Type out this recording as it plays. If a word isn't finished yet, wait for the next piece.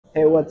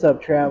Hey, what's up,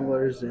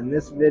 travelers? In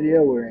this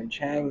video, we're in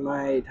Chiang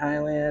Mai,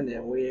 Thailand,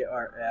 and we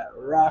are at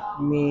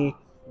Rock Me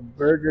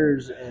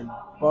Burgers and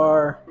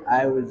Bar.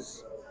 I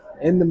was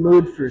in the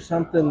mood for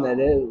something that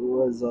it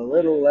was a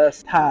little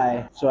less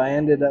Thai, so I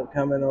ended up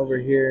coming over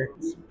here.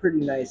 It's a pretty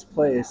nice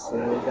place.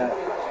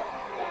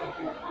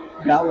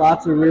 Got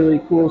lots of really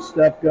cool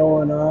stuff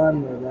going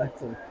on.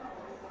 Lots of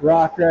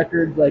rock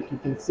records like you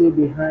can see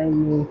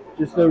behind me.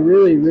 Just a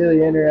really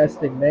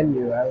interesting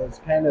menu. I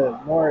was kind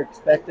of more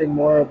expecting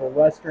more of a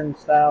Western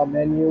style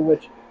menu,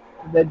 which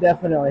they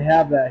definitely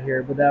have that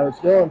here, but I was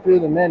going through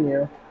the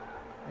menu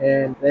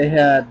and they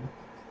had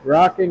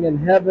Rocking in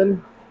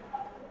Heaven,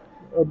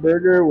 a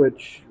burger,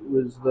 which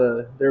was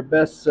their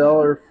best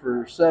seller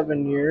for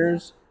 7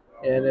 years,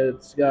 and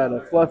it's got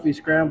a fluffy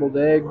scrambled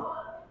egg,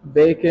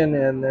 bacon,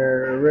 and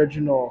their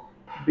original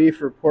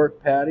beef or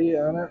pork patty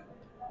on it.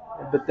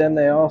 But then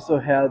they also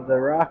had the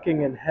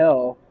Rocking in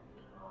Hell,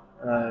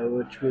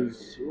 which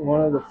was one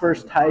of the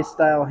first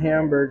Thai-style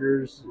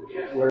hamburgers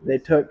where they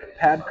took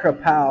Kra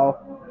Pao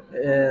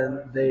and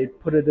they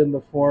put it in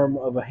the form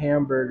of a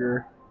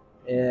hamburger.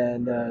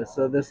 And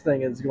so this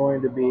thing is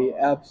going to be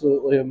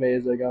absolutely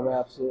amazing. I'm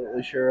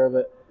absolutely sure of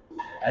it.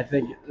 I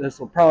think this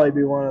will probably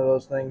be one of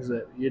those things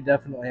that you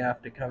definitely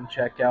have to come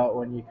check out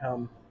when you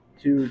come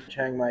to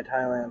Chiang Mai,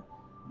 Thailand.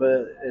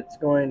 But it's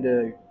going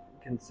to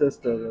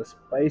consist of a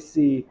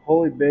spicy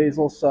holy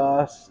basil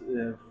sauce,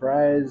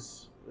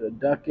 fries, a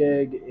duck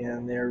egg,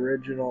 and the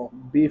original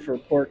beef or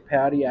pork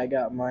patty. I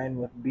got mine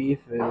with beef,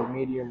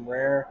 medium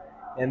rare,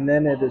 and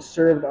then it is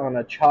served on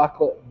a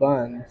chocolate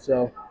bun,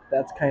 so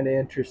that's kind of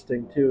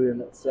interesting too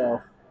in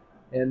itself.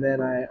 And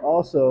then I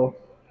also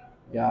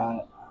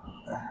got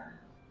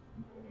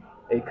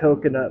a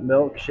coconut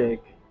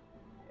milkshake,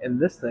 and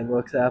this thing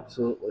looks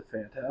absolutely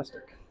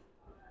fantastic.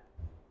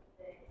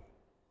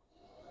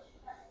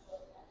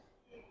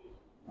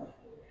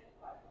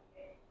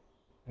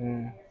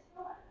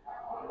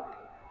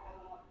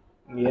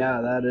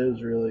 Yeah, that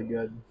is really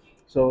good.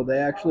 So they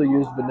actually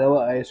use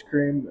vanilla ice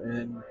cream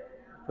and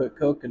put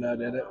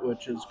coconut in it,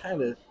 which is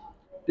kind of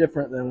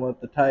different than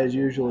what the Thais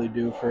usually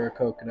do for a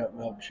coconut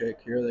milkshake.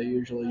 Here they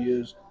usually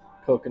use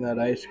coconut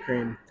ice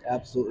cream.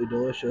 Absolutely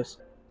delicious.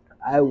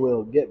 I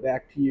will get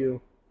back to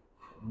you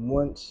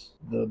once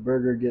the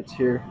burger gets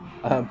here.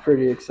 I'm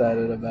pretty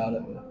excited about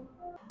it.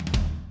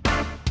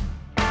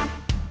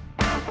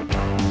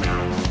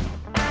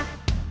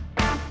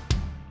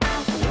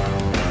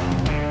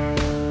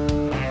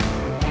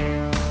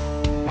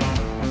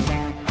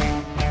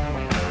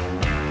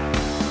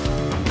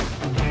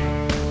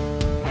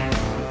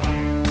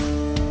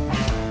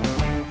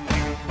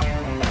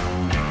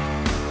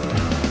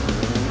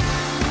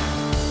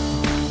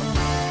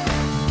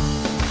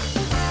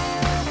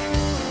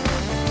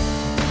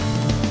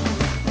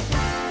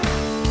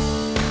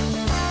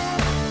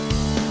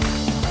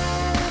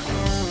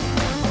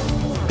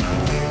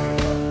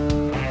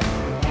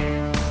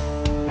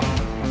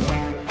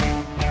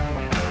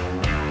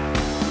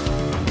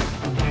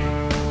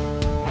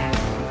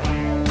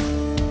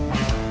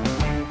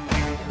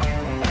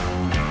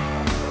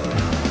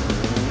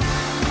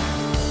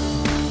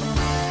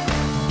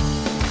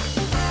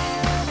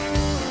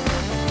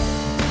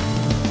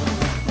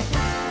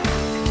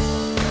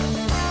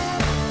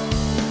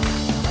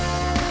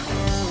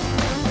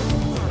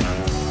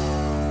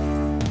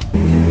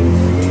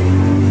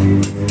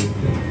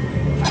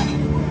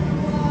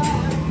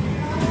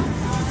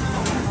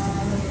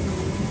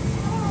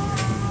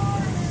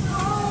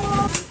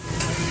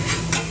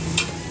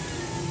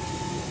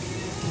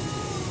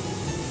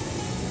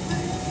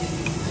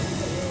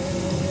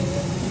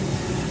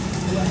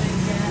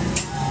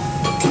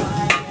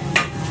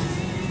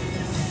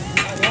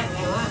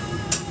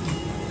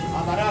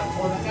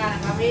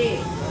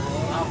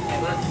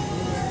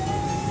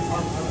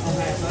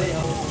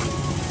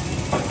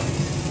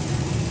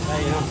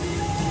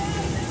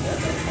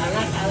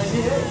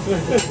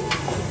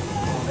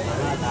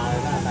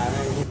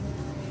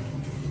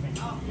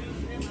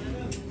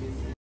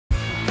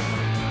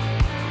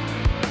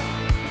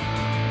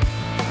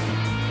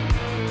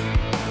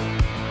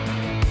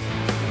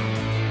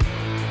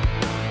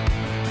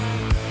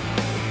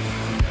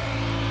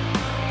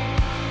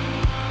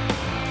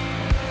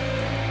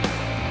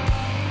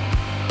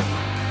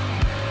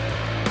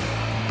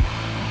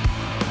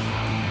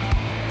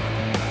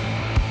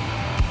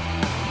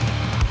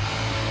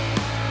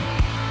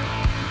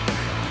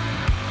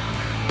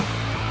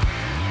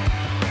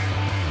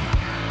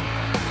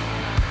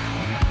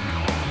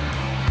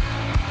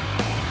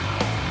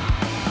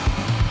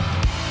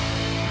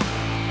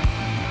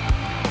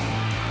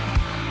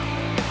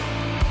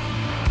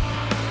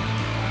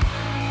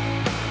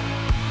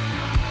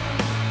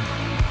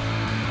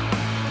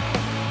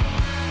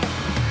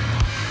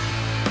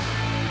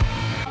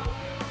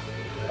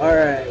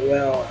 Alright,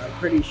 well, I'm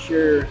pretty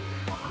sure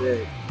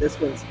that this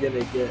one's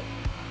gonna get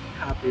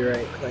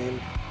copyright claimed.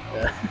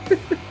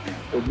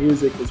 The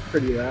music is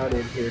pretty loud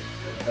in here.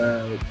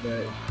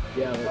 But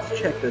yeah, let's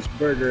check this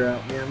burger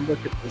out, man.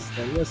 Look at this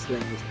thing. This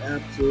thing is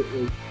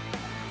absolutely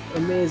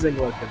amazing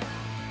looking.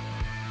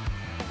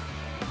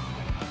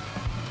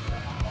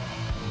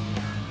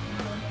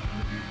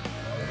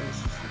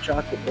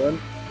 chocolate bun.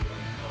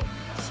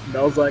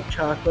 Smells like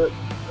chocolate.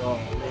 Oh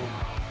man.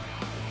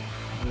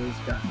 It's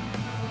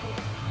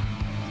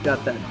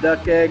got that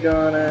duck egg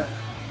on it.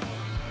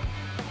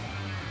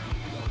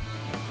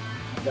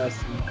 Got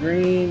some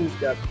greens,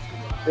 got some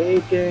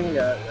bacon,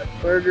 got a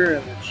burger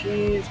and the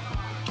cheese.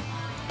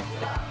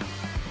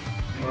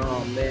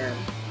 Oh man,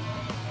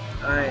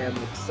 I am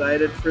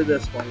excited for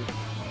this one.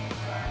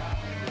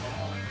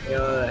 You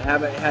know, I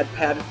haven't had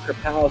Kra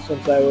Pao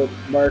since I was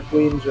at Mark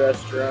Wien's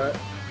restaurant.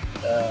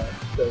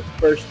 The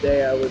first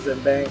day I was in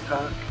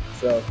Bangkok,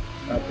 so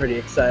I'm pretty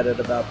excited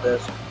about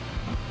this.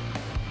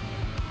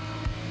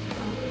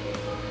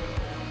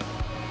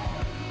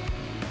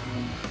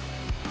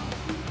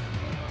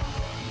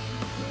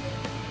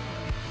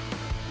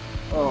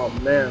 Oh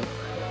man.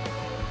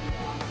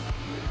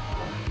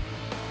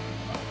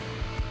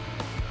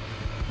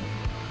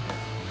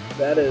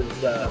 That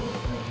is a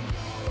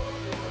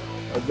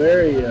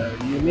very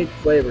unique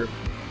flavor.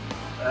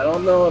 I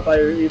don't know if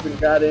I even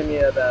got any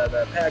of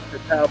the Kra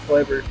Pao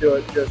flavor to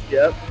it just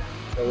yet,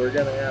 so we're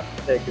gonna have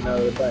to take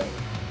another bite.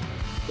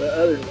 But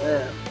other than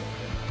that,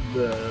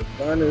 the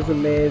bun is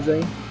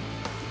amazing.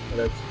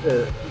 It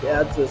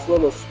adds this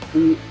little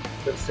sweet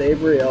but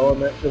savory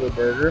element to the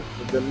burger.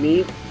 The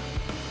meat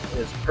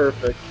is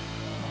perfect,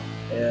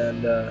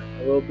 and a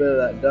little bit of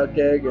that duck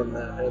egg and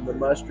the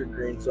mustard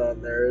greens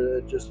on there.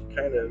 It just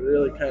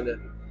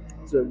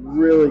it's a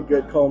really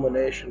good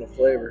culmination of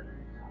flavor.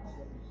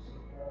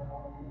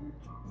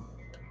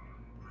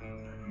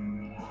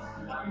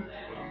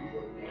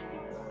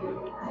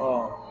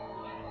 Oh,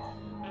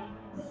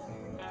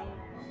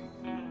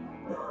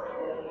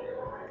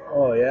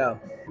 oh yeah.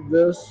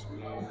 This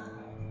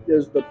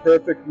is the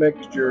perfect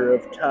mixture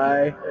of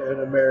Thai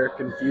and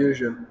American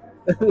fusion.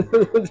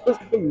 It's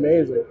just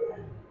amazing.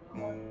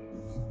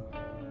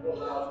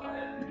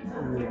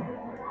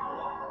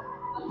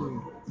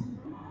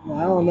 Well,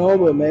 I don't know,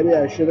 but maybe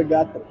I should have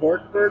got the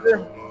pork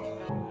burger.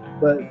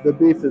 But the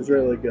beef is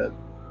really good.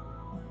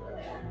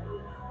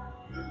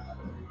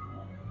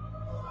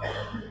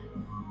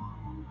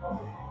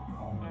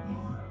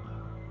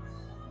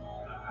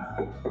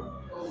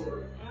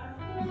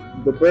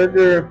 The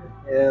burger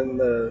and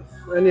the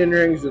onion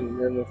rings and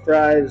the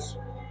fries,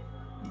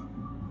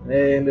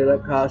 they ended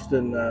up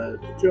costing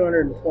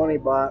 220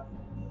 baht.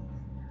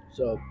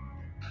 So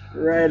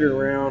right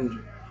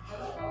around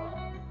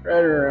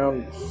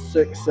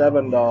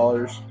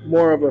 $6-7.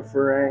 More of a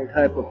Farang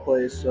type of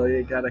place, so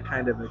you gotta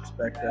kind of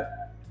expect it.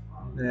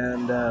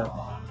 And the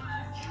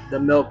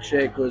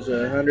milkshake was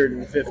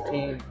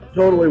 115.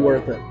 Totally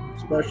worth it,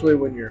 especially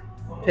when your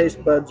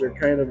taste buds are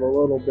kind of a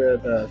little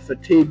bit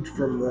fatigued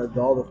from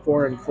all the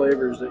foreign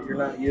flavors that you're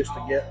not used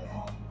to getting.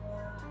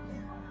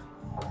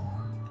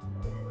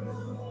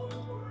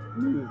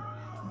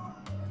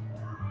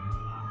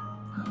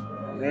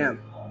 Man,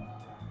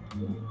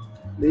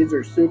 these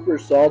are super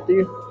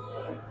salty,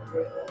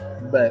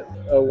 but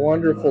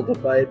wonderful to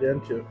bite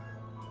into.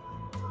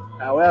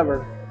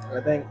 However,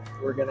 I think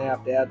we're going to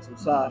have to add some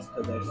sauce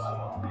to this.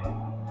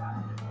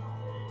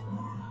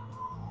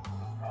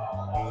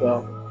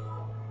 So,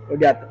 we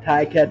got the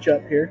Thai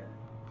ketchup here.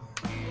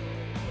 A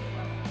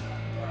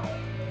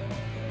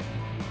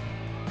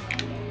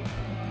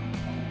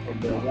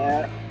little bit of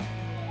that.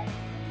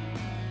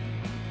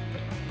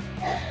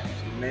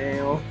 Some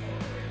mayo.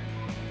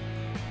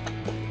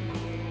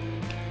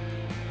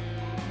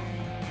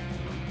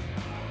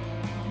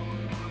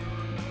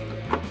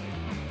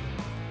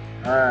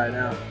 Alright,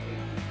 now,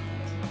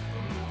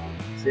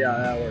 see how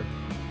that works.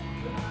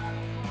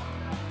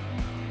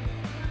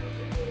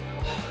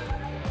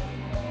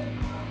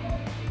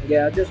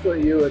 Yeah, just what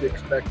you would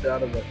expect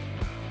out of a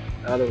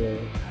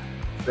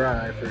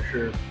fry for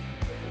sure.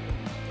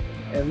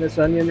 And this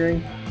onion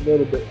ring, a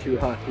little bit too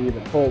hot to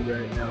even hold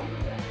right now.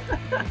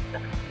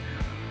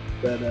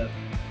 But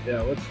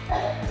yeah, let's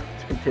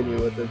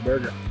continue with this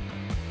burger.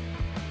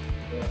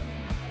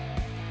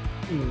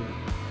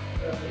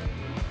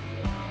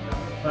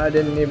 I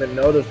didn't even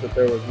notice that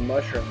there was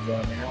mushrooms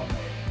on here.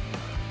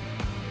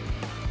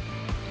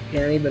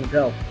 Can't even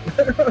tell.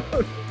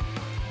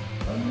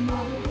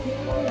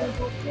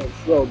 It's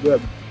so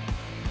good.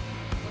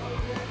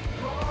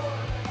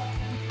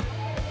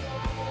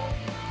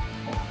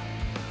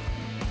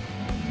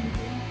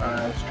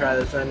 Alright, let's try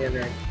this onion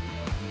ring.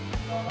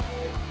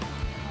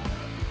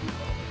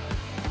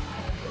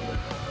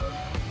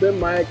 It's been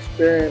my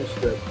experience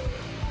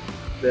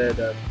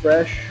that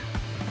fresh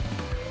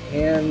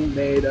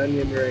handmade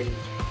onion rings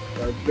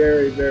are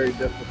very, very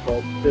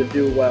difficult to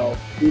do well.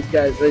 These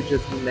guys, they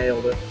just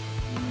nailed it.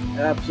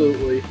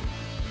 Absolutely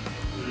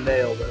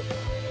nailed it.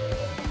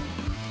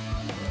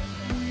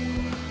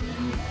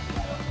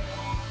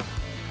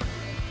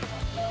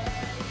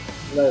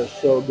 That is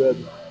so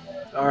good.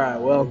 Alright,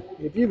 well,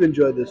 if you've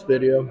enjoyed this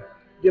video,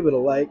 give it a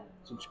like,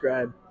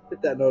 subscribe,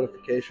 hit that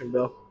notification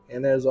bell,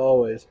 and as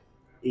always,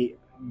 eat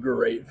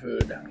great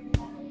food.